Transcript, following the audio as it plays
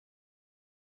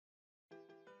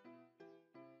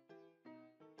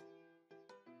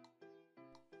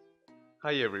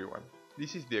Hi everyone,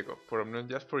 this is Diego from Not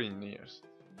Just for Engineers,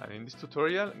 and in this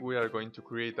tutorial we are going to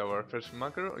create our first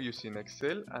macro using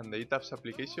Excel and the ETABS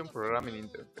application programming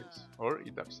interface, or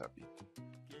ETABS API.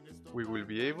 We will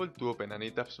be able to open an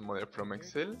ETABS model from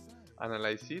Excel,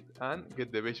 analyze it, and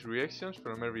get the base reactions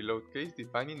from every load case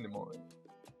defined in the model.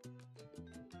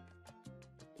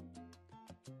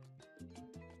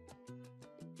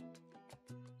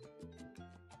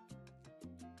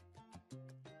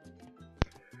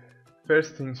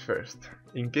 First things first,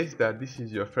 in case that this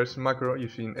is your first macro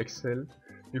using Excel,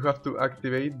 you have to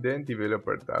activate the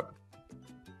Developer tab.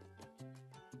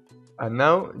 And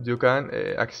now you can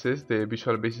access the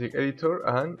Visual Basic Editor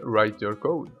and write your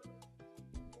code.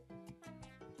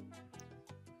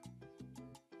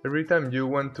 Every time you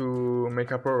want to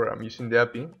make a program using the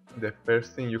API, the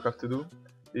first thing you have to do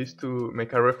is to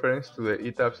make a reference to the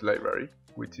ETABS library,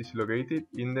 which is located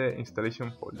in the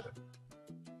installation folder.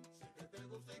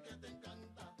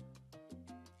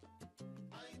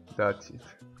 That's it.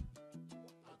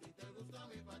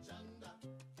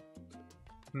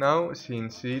 Now,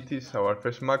 since it is our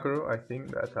first macro, I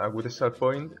think that a good start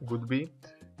point would be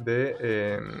the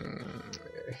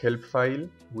help file,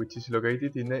 which is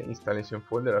located in the installation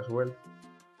folder as well.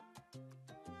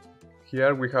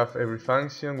 Here we have every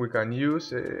function we can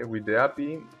use with the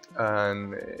API,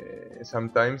 and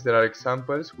sometimes there are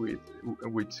examples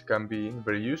which can be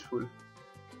very useful.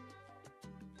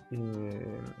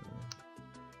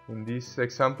 In this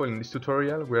example, in this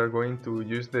tutorial, we are going to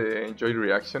use the enjoy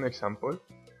reaction example,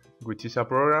 which is a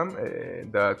program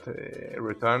that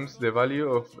returns the value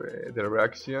of the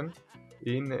reaction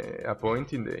in a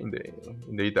point in the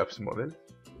ETABS model.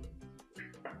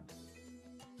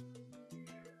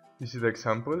 This is the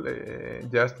example.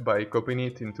 Just by copying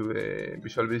it into the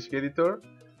Visual Basic Editor,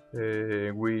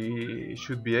 we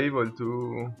should be able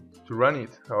to run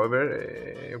it.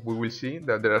 However, we will see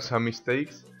that there are some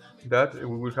mistakes that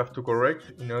we will have to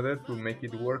correct in order to make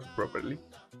it work properly.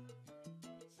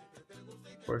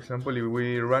 For example, if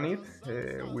we run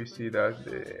it, we see that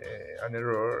an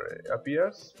error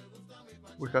appears.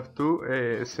 We have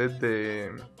to set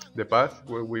the path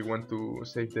where we want to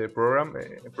save the program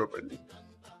properly.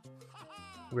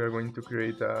 We are going to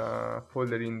create a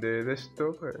folder in the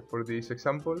desktop for this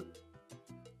example.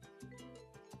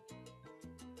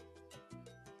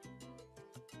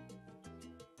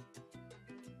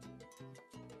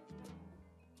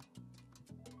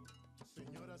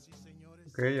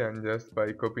 Okay, and just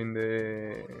by copying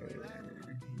the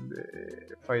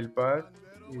file path,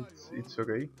 it's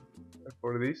okay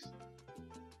for this.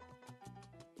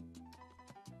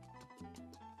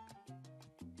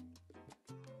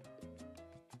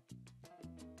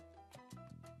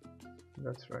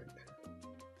 That's right.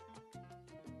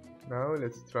 Now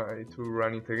let's try to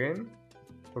run it again.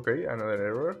 Okay, another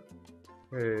error.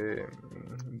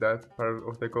 That part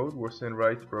of the code wasn't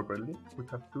right properly. We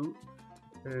have to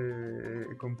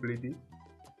complete it.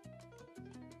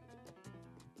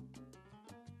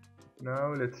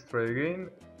 Now let's try again,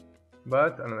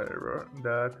 but another error.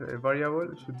 That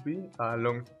variable should be a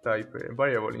long type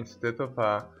variable instead of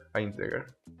an integer.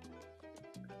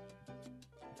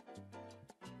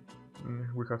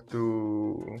 We have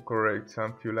to correct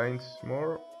some few lines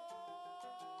more.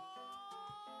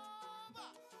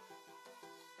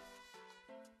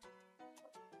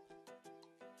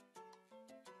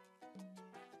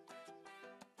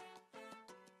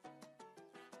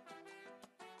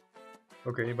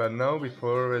 Okay, but now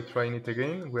before trying it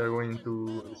again, we are going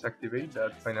to deactivate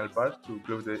that final part to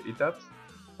close the ETABS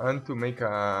and to make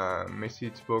a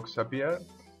message box appear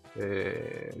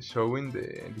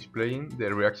displaying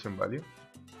the reaction value,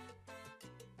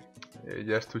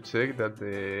 just to check that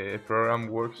the program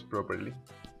works properly.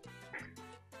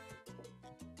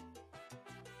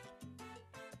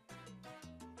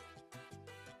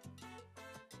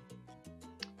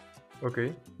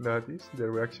 Okay, that is the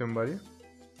reaction value.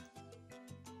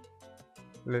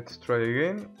 Let's try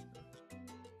again.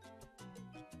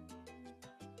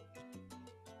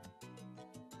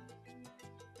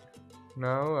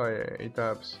 Now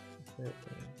ETABS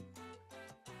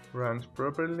runs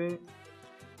properly.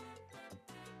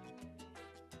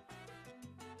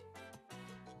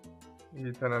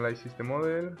 It analyzes the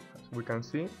model, as we can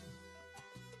see.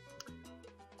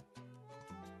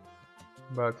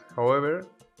 But however,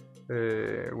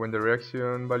 when the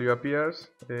reaction value appears,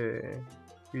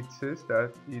 it says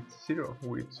that it's 0,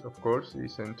 which of course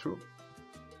isn't true.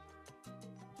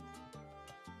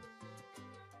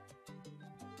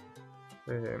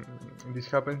 This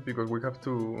happens because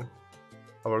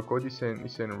our code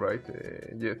isn't right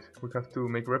yet. We have to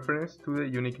make reference to the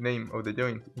unique name of the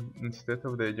joint instead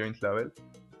of the joint label.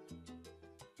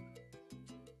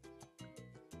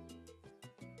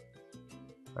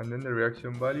 and then the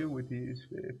reaction value, which is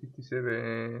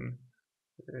 57,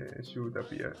 should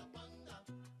appear.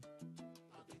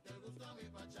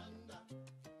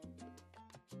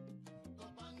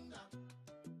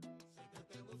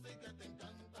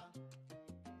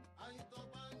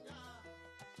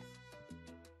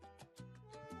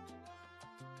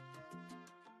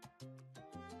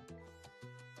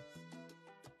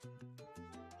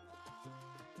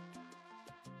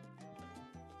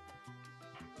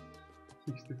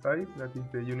 "65", that is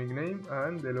the unique name,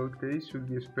 and the load case should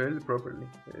be spelled properly,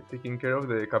 taking care of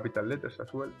the capital letters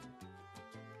as well.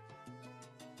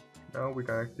 Now we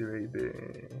can activate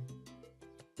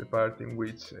the part in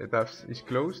which ETABS is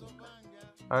closed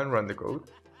and run the code.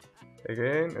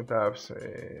 Again, ETABS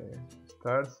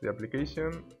starts the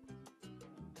application.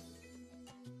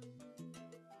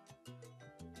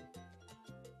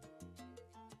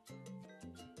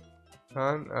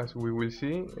 And as we will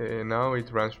see, now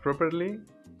it runs properly.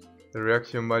 The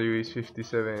reaction value is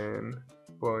 57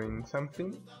 point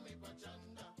something.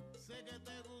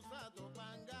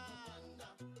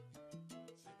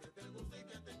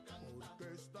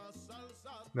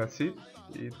 That's it,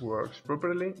 it works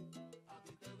properly.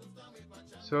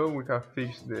 So we have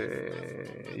fixed the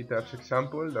ETABS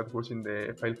example that was in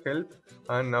the file help,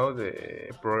 and now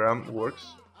the program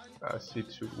works as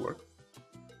it should work.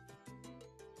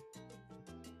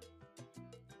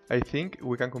 I think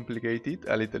we can complicate it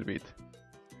a little bit.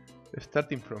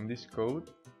 Starting from this code,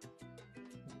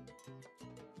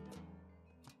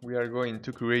 we are going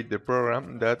to create the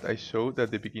program that I showed at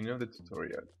the beginning of the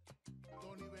tutorial.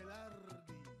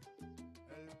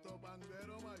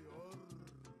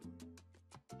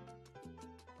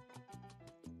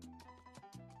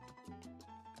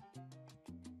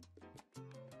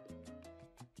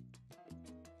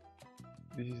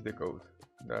 This is the code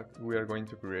that we are going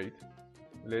to create.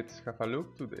 Let's have a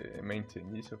look to the main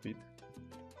changes of it.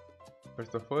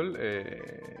 First of all,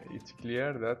 it's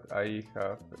clear that I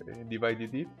have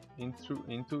divided it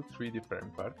into three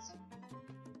different parts.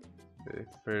 The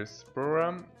first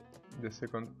program, the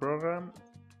second program,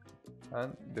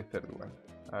 and the third one.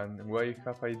 And why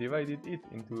have I divided it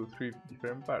into three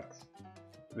different parts?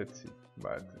 Let's see.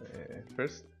 But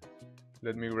first,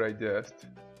 let me write just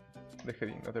the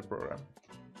heading of the program.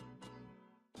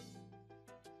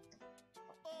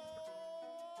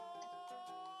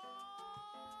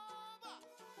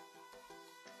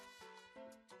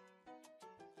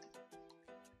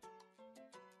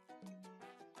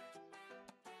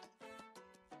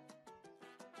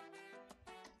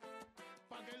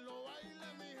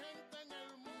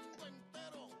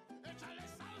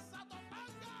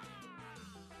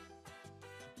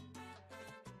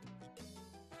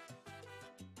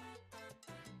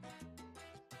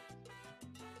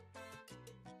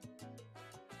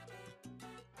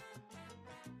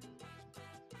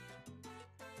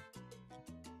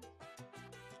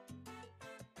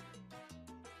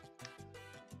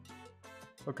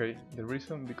 Okay, the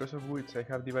reason because of which I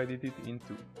have divided it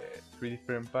into three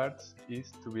different parts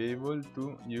is to be able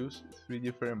to use three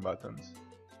different buttons.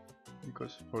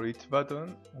 Because for each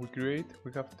button we create,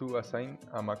 we have to assign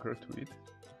a macro to it.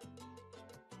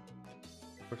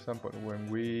 For example, when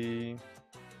we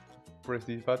press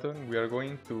this button, we are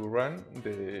going to run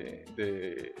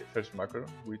the first macro,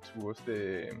 which was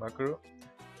the macro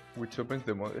which opens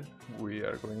the model. We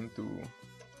are going to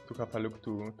have a look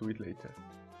to it later.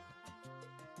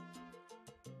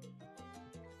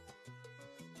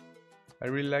 I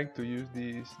really like to use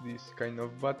these kind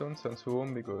of buttons and so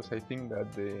on, because I think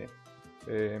that the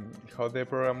how the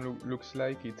program looks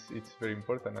like, it's very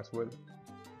important as well.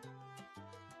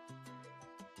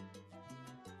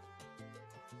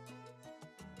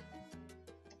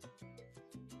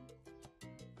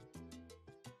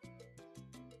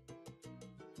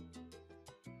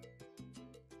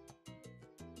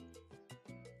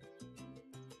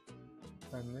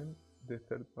 And then the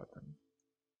third button.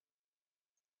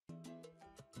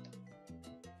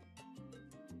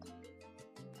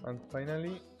 And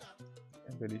finally,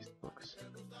 the list box.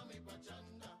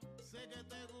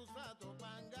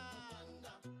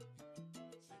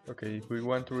 Okay, if we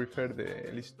want to refer the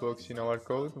list box in our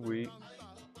code, we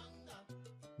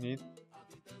need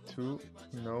to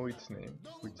know its name,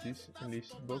 which is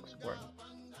listbox1.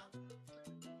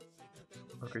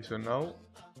 Okay, so now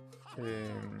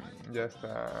just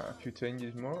a few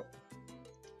changes more.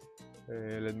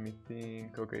 Let me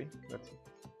think. Okay, that's it.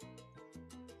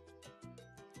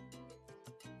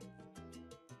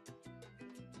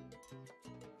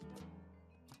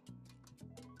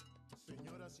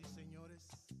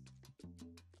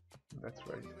 That's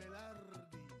right.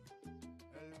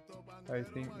 I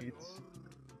think it's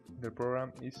the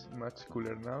program is much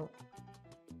cooler now,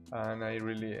 and I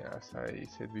really, as I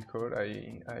said before,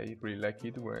 I really like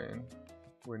it when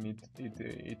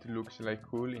it looks like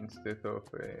cool instead of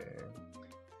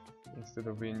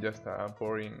being just a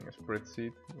boring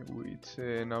spreadsheet which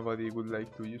nobody would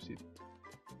like to use it.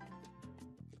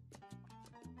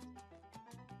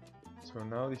 So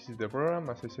now this is the program,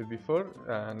 as I said before,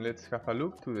 and let's have a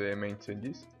look to the main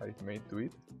changes I've made to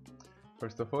it.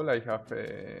 First of all, I have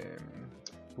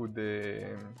put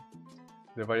the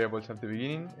variables at the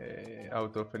beginning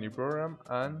out of any program,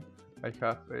 and I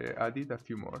have added a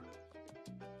few more.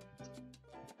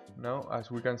 Now, as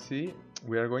we can see,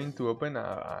 we are going to open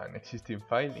an existing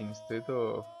file instead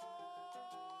of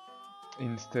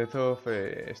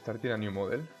starting a new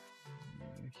model.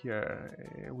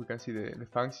 Here we can see the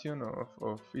function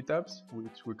of ETABS,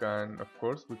 which we can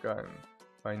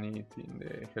find it in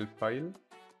the help file.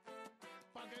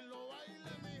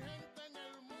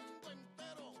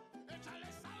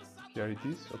 Here it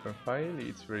is, open file.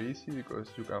 It's very easy because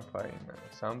you can find a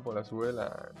sample as well,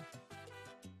 and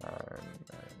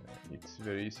it's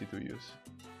very easy to use.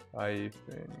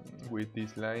 With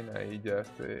this line I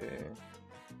just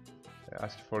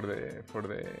ask for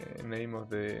the name of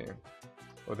the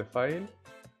file,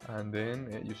 and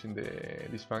then using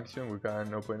this function we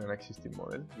can open an existing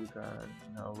model. We can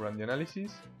now run the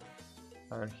analysis,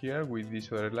 and here with this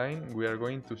other line we are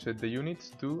going to set the units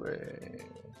to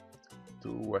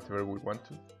whatever we want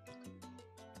to.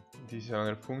 This is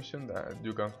another function that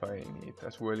you can find it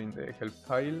as well in the help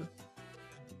file.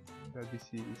 That this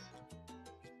is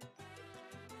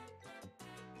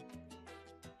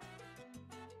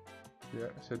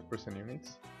set percent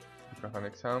units. You have an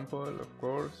example, of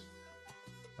course,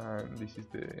 and this is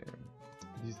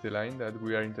the line that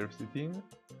we are interested in.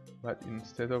 But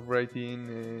instead of writing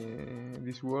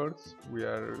these words, we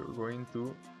are going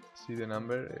to see the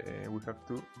number we have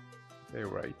to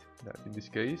write. That in this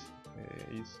case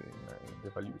is the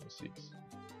value 6.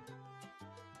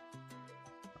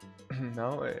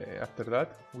 Now, after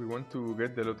that, we want to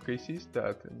get the load cases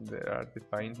that are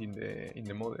defined in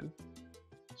the model.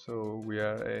 So we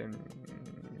are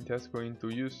just going to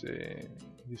use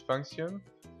this function,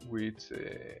 which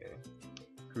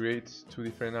creates two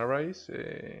different arrays.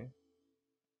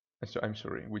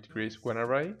 Which creates one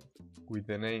array with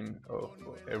the name of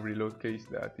every load case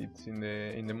that it's in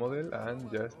the model, and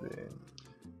just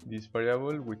this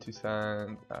variable, which is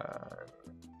a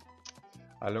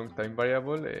long time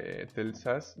variable, tells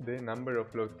us the number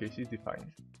of load cases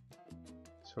defined.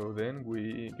 So then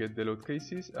we get the load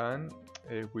cases, and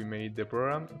we made the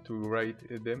program to write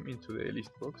them into the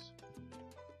list box.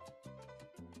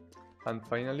 And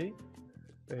finally,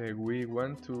 we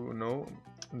want to know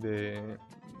the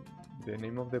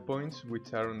name of the points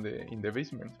which are in the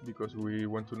basement, because we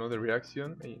want to know the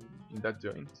reaction in that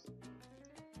joint.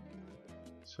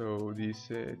 So these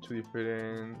two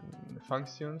different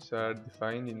functions are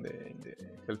defined in the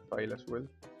help file as well.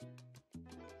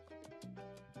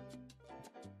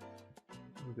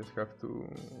 We just have to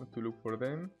look for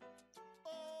them.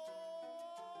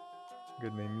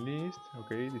 Get name list.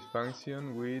 Okay, this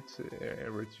function which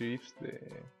retrieves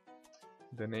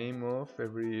the name of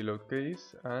every load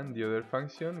case, and the other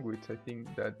function, which I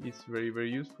think that is very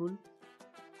useful.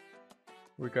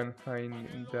 We can find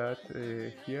that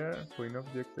here, point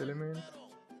object element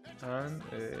and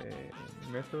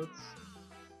methods.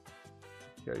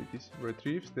 Here it is,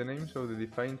 retrieves the names of the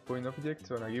defined point objects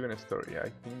on a given story.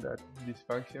 I think that this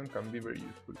function can be very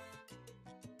useful.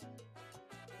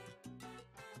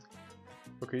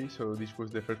 Okay, so this was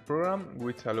the first program,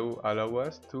 which allow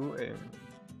us to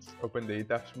open the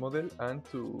ETABS model and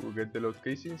to get the load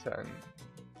cases and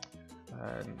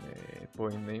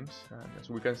point names. And as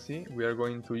we can see, we are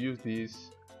going to use this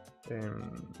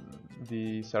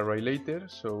array later.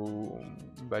 So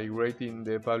by writing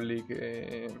the public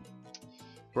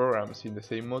programs in the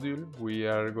same module, we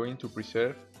are going to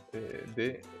preserve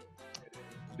the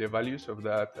values of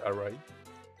that array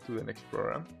to the next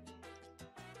program.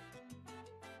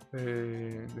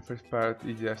 The first part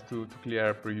is just to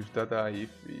clear previous data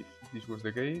if this was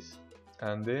the case,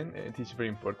 and then it is very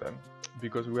important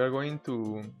because we are going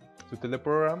to tell the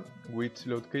program which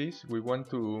load case we want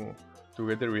to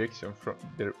get the reaction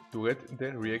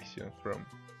from,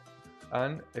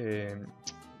 and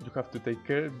you have to take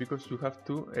care because you have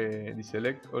to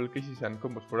deselect all cases and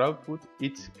combos for output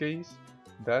each case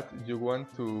that you want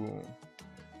to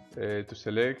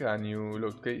select a new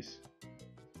load case.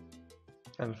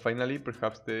 And finally,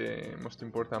 perhaps the most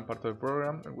important part of the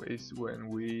program is when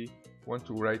we want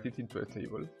to write it into a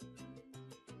table.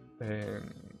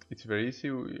 it's very easy.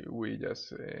 We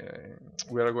just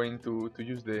we are going to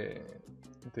use the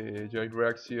joint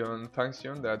reaction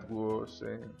function that was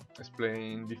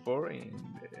explained before in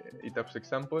the ETABS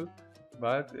example,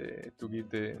 but to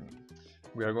give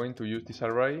we are going to use this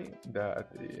array that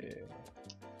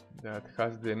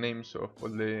has the names of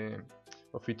all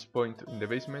of each point in the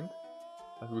basement,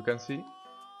 as we can see,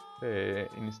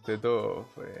 instead of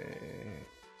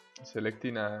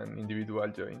selecting an individual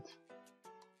joint.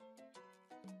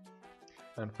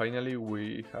 And finally,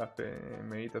 we have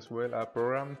made as well a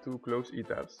program to close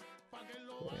ETABS.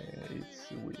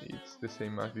 It's the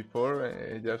same as before.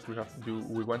 Just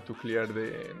we want to clear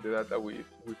the data we've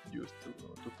used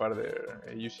to further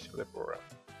usage of the program.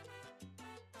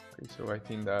 Okay, so I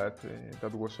think that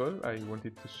that was all I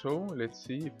wanted to show. Let's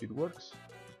see if it works.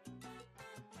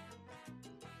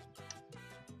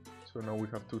 So now we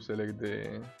have to select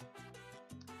the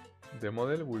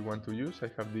model we want to use. I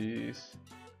have this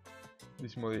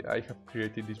model. I have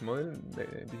created this model.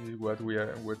 This is what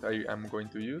I am going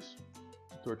to use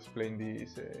to explain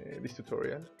this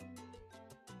tutorial.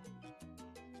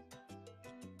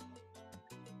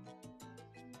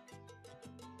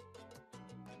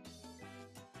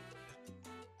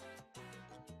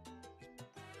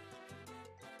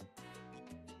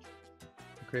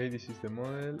 Okay, this is the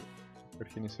model.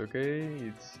 Everything is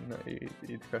okay.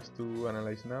 It has to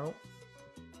analyze now.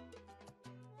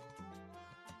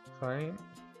 Fine.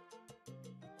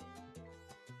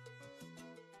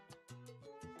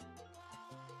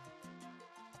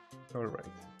 Alright,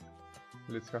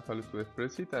 let's have a look to the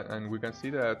spreadsheet, and we can see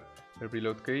that every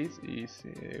load case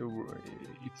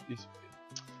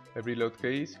every load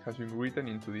case has been written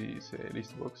into this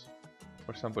list box.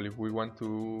 For example, if we want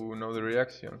to know the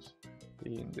reactions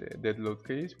in the dead load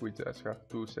case, we just have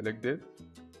to select dead,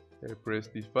 press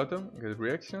this button, get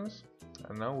reactions,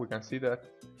 and now we can see that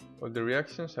all the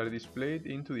reactions are displayed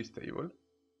into this table.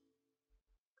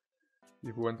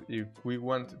 If we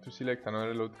want to select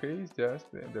another load case,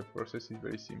 just the process is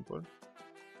very simple.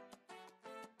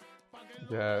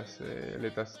 Just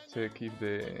let us check if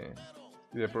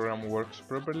the program works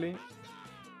properly.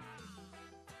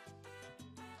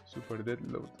 Super dead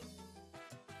load.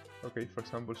 Okay, for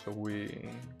example, so we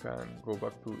can go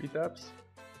back to ETABS,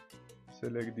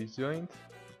 select this joint,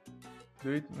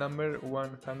 do it number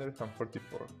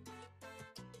 144.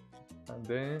 And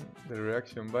then the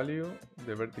reaction value,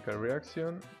 the vertical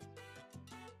reaction,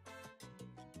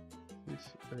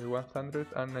 is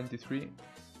 193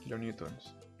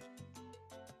 kilonewtons.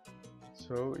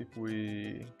 So if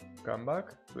we come back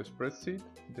to the spreadsheet,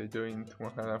 the joint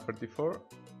 144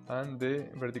 and the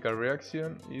vertical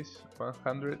reaction is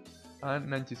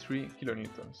 193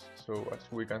 kilonewtons. So as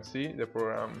we can see, the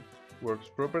program works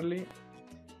properly,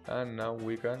 and now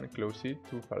we can close it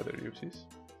to further uses.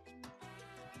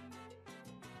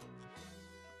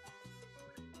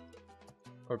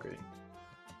 Okay,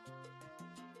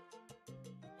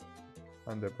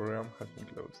 and the program has been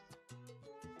closed.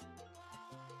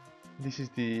 This is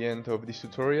the end of this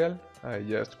tutorial. I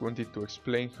just wanted to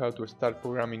explain how to start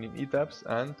programming in ETABS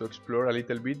and to explore a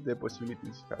little bit the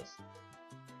possibilities it has.